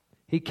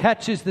 He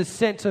catches the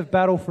scent of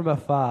battle from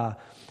afar,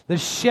 the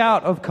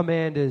shout of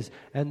commanders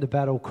and the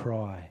battle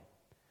cry.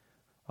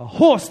 A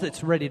horse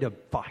that's ready to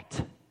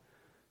fight.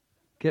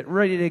 Get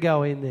ready to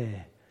go in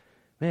there.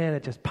 Man,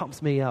 it just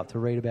pumps me up to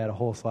read about a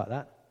horse like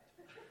that.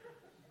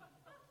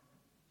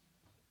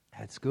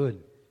 That's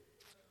good.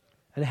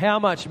 And how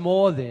much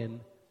more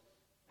then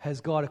has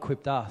God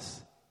equipped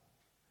us?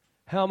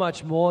 How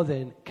much more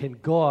then can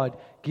God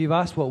give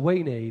us what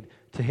we need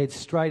to head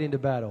straight into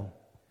battle?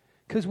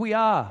 Because we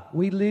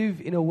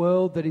live in a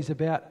world that is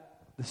about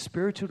the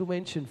spiritual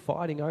dimension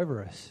fighting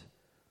over us.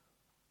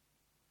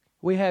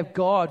 We have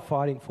God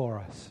fighting for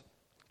us.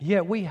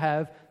 Yet we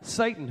have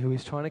Satan who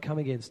is trying to come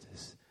against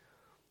us.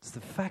 It's the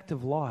fact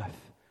of life.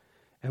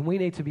 And we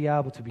need to be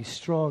able to be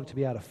strong, to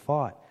be able to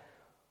fight.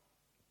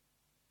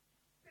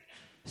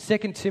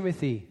 2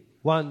 Timothy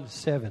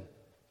 1:7.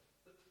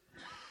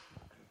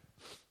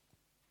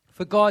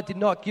 For God did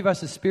not give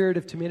us a spirit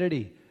of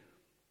timidity,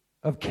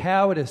 of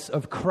cowardice,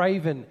 of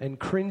craven and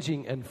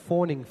cringing and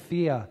fawning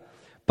fear,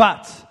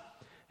 but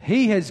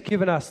He has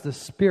given us the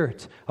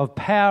spirit of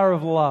power,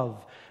 of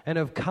love, and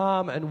of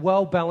calm and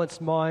well-balanced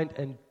mind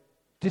and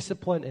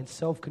discipline and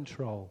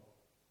self-control.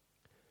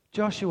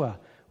 Joshua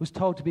was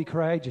told to be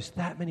courageous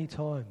that many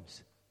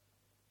times.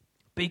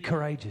 Be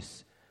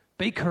courageous.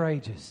 Be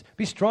courageous.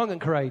 Be strong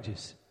and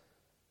courageous.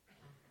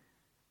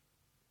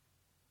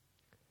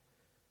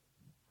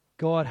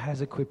 God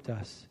has equipped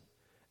us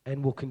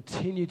and will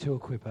continue to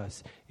equip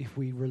us if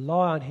we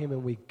rely on Him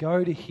and we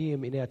go to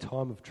Him in our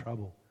time of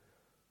trouble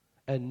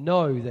and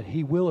know that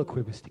He will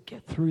equip us to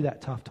get through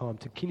that tough time,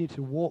 to continue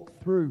to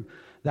walk through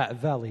that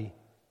valley,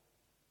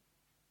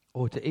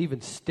 or to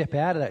even step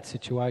out of that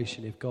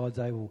situation if God's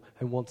able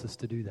and wants us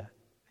to do that.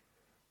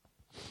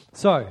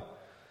 So,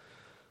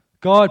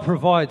 God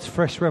provides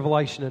fresh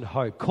revelation and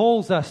hope,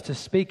 calls us to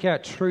speak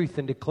out truth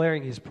and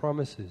declaring His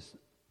promises.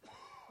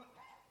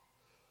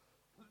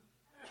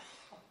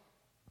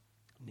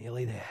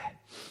 Nearly there.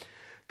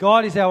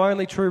 God is our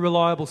only true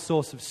reliable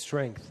source of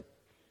strength.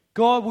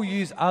 God will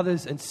use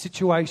others and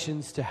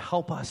situations to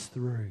help us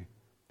through.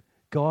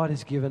 God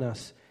has given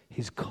us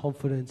His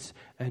confidence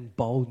and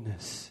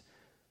boldness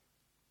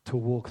to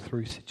walk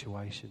through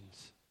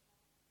situations.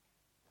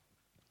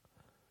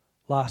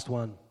 Last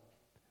one,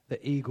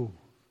 the eagle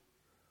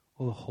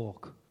or the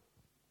hawk.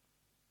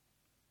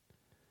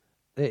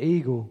 The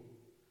eagle,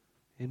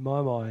 in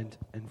my mind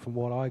and from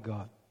what I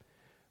got,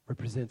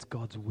 represents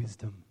God's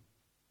wisdom.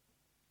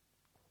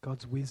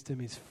 God's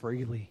wisdom is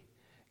freely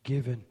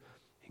given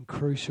in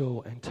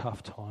crucial and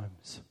tough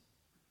times.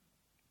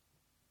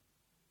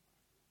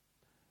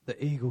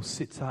 The eagle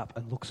sits up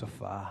and looks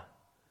afar.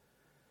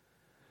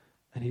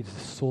 And he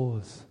just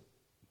soars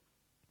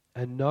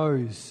and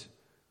knows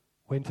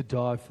when to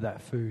dive for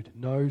that food,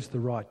 knows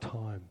the right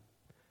time,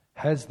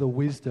 has the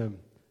wisdom.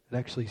 It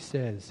actually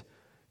says,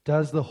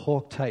 does the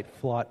hawk take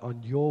flight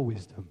on your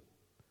wisdom?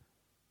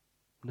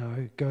 No,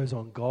 it goes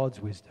on God's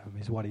wisdom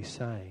is what he's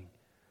saying.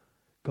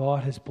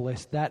 God has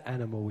blessed that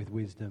animal with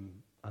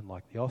wisdom,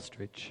 unlike the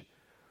ostrich.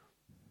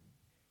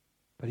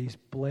 But He's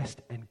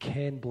blessed and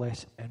can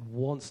bless and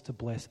wants to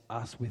bless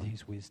us with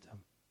His wisdom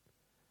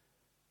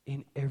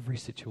in every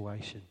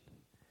situation.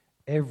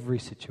 Every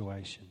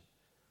situation.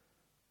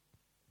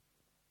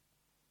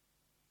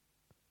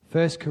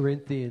 1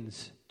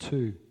 Corinthians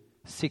 2,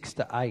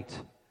 6-8.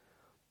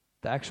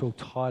 The actual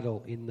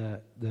title in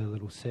the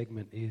little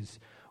segment is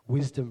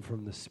Wisdom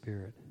from the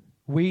Spirit.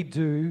 We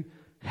do,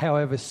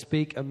 however,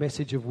 speak a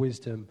message of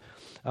wisdom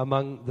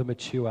among the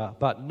mature,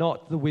 but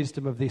not the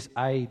wisdom of this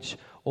age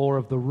or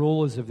of the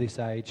rulers of this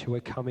age who are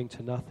coming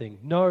to nothing.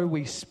 No,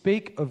 we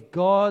speak of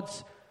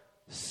God's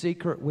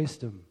secret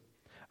wisdom,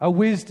 a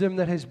wisdom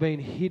that has been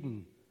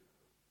hidden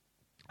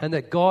and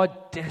that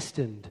God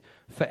destined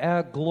for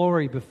our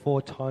glory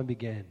before time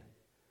began.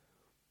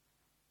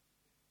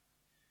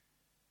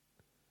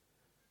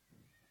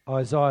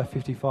 Isaiah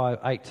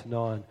 55,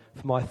 8-9.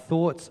 For my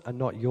thoughts are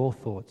not your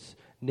thoughts,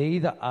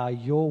 neither are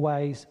your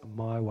ways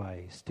my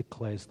ways,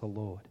 declares the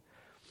Lord.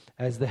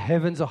 As the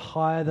heavens are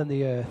higher than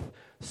the earth,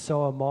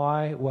 so are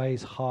my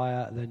ways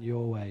higher than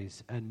your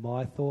ways, and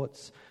my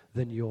thoughts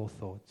than your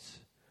thoughts.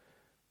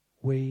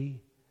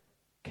 We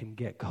can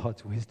get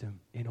God's wisdom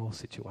in all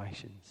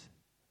situations.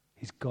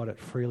 He's got it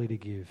freely to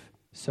give.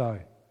 So,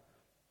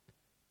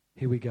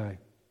 here we go.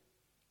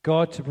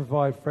 God can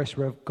provide fresh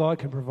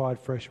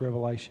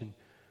revelation,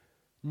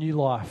 new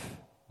life,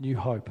 new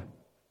hope.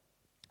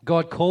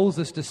 God calls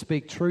us to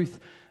speak truth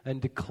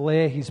and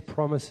declare His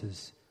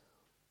promises.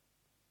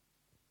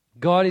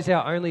 God is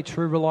our only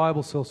true,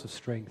 reliable source of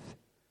strength.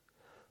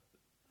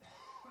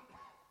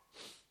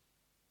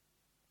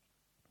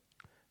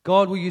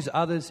 God will use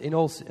others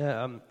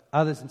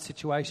in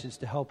situations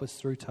to help us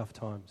through tough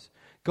times.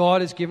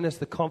 God has given us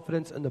the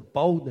confidence and the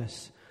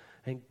boldness,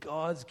 and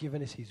God's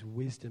given us His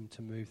wisdom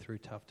to move through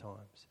tough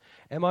times.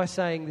 Am I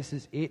saying this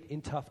is it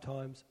in tough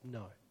times?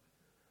 No.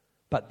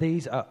 But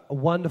these are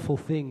wonderful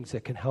things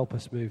that can help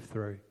us move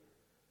through.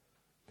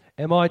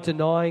 Am I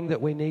denying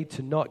that we need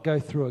to not go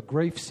through a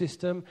grief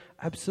system?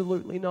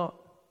 Absolutely not.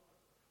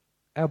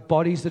 Our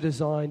bodies are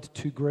designed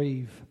to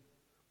grieve.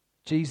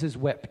 Jesus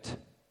wept.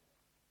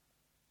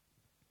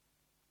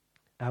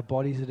 Our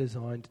bodies are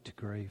designed to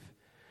grieve.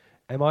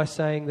 Am I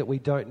saying that we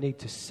don't need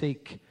to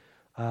seek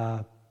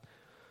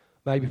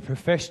maybe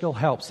professional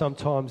help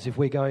sometimes if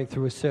we're going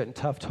through a certain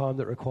tough time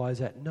that requires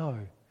that? No.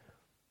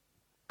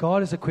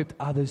 God has equipped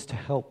others to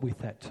help with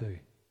that too.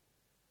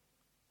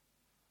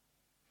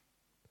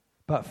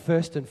 But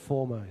first and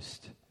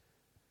foremost,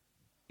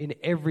 in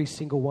every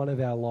single one of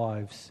our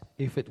lives,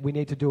 we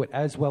need to do it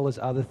as well as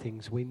other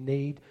things, we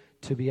need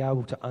to be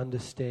able to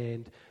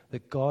understand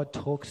that God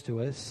talks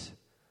to us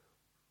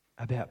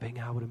about being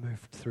able to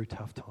move through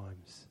tough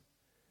times.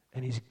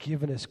 And He's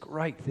given us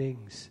great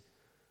things,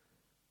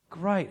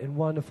 great and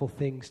wonderful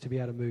things to be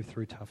able to move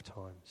through tough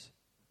times.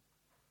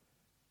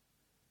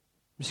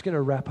 I'm just going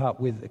to wrap up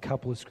with a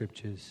couple of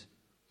scriptures.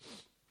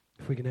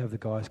 If we can have the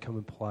guys come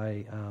and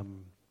play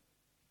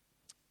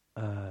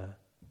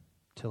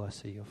till I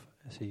see your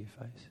face.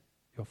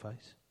 Your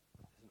face.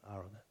 There's an R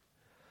on that.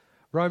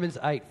 Romans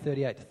 8,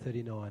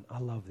 38-39. I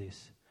love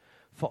this.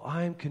 For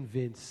I am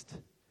convinced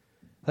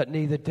that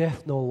neither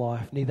death nor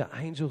life, neither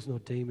angels nor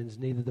demons,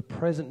 neither the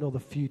present nor the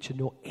future,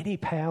 nor any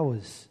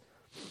powers,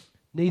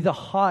 neither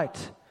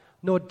height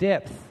nor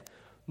depth,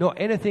 nor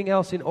anything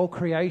else in all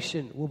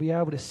creation will be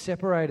able to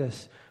separate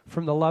us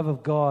from the love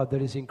of God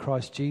that is in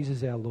Christ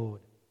Jesus our Lord.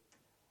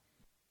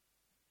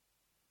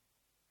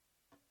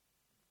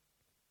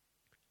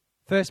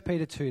 First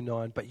Peter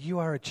 2:9, but you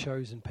are a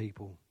chosen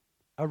people,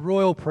 a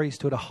royal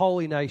priesthood, a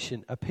holy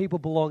nation, a people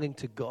belonging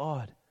to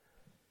God,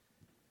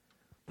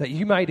 that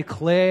you may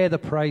declare the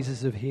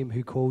praises of Him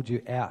who called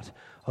you out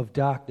of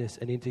darkness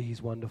and into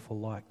His wonderful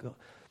light. God,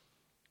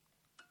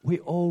 we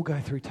all go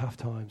through tough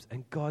times,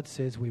 and God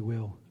says we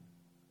will.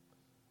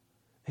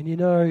 And you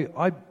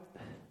know,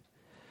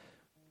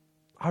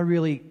 I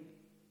really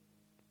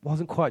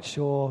wasn't quite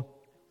sure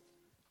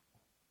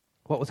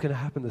what was going to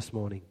happen this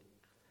morning.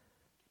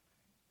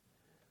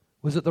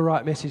 Was it the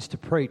right message to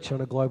preach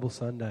on a global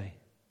Sunday?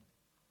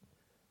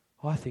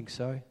 I think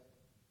so.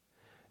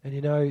 And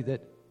you know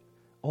that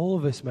all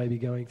of us may be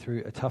going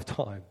through a tough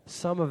time.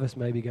 Some of us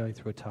may be going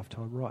through a tough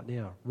time right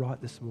now,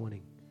 right this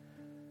morning.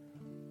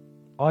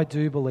 I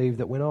do believe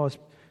that when I was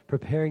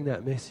preparing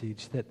that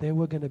message, that there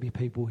were going to be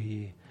people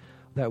here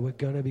that were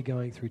going to be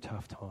going through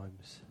tough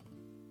times.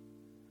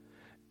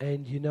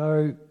 And you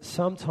know,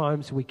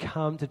 sometimes we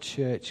come to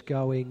church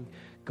going,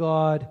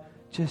 God,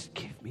 just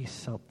give me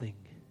something.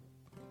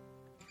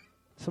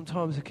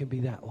 Sometimes it can be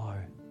that low.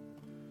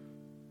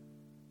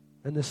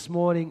 And this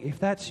morning, if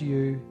that's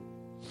you,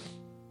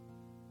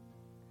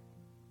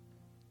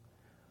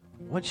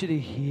 I want you to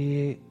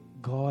hear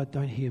God.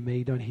 Don't hear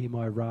me. Don't hear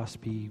my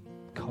raspy,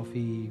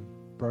 coffee,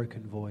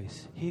 broken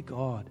voice. Hear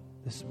God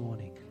this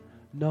morning.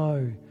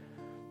 Know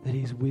that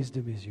His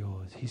wisdom is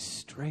yours. His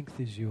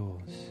strength is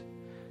yours.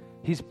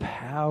 His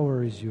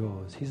power is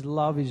yours. His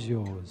love is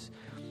yours.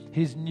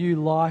 His new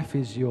life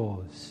is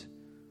yours.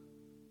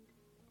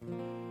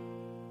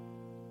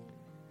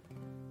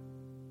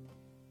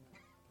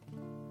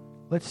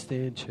 Let's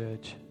stand,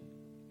 church.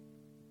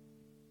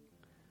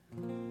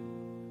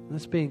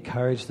 Let's be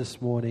encouraged this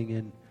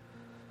morning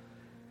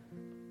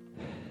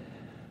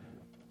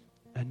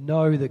and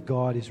know that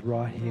God is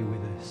right here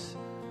with us.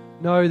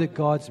 Know that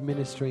God's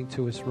ministering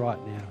to us right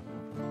now.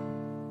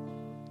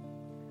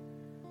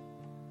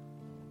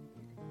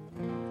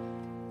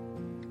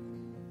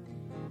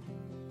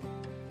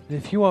 And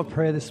if you want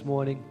prayer this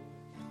morning,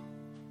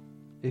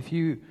 if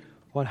you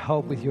want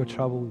help with your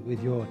trouble,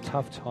 with your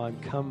tough time,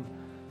 come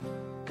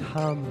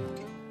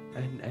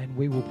and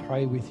we will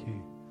pray with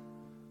you.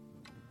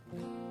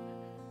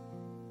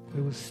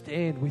 We will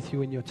stand with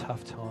you in your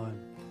tough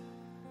time.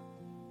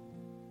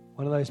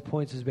 One of those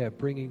points is about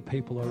bringing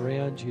people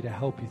around you to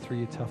help you through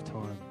your tough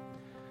time.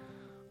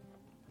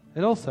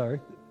 And also,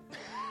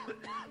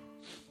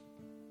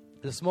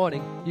 this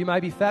morning, you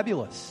may be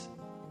fabulous.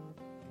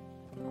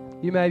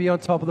 You may be on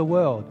top of the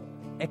world.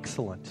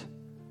 Excellent.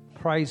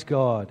 Praise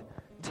God.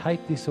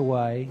 Take this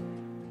away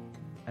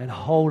and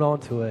hold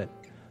on to it.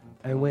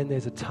 And when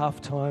there's a tough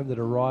time that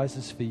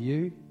arises for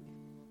you,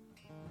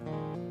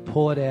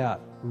 pull it out,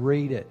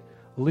 read it,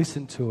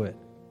 listen to it,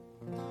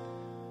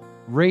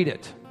 read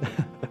it.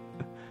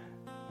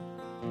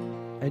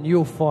 And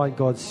you'll find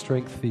God's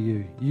strength for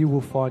you. You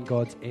will find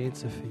God's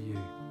answer for you.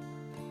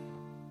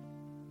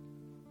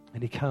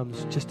 And He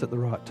comes just at the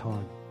right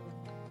time.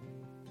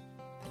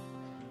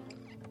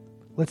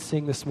 Let's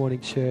sing this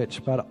morning,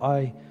 church, but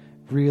I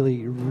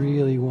really,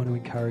 really want to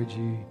encourage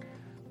you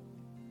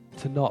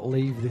to not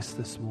leave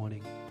this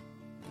morning.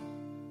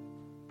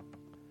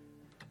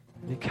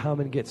 You come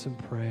and get some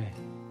prayer.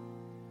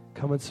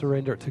 Come and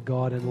surrender it to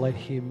God and let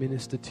Him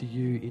minister to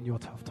you in your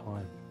tough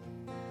time.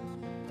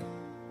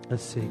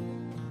 Let's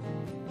sing.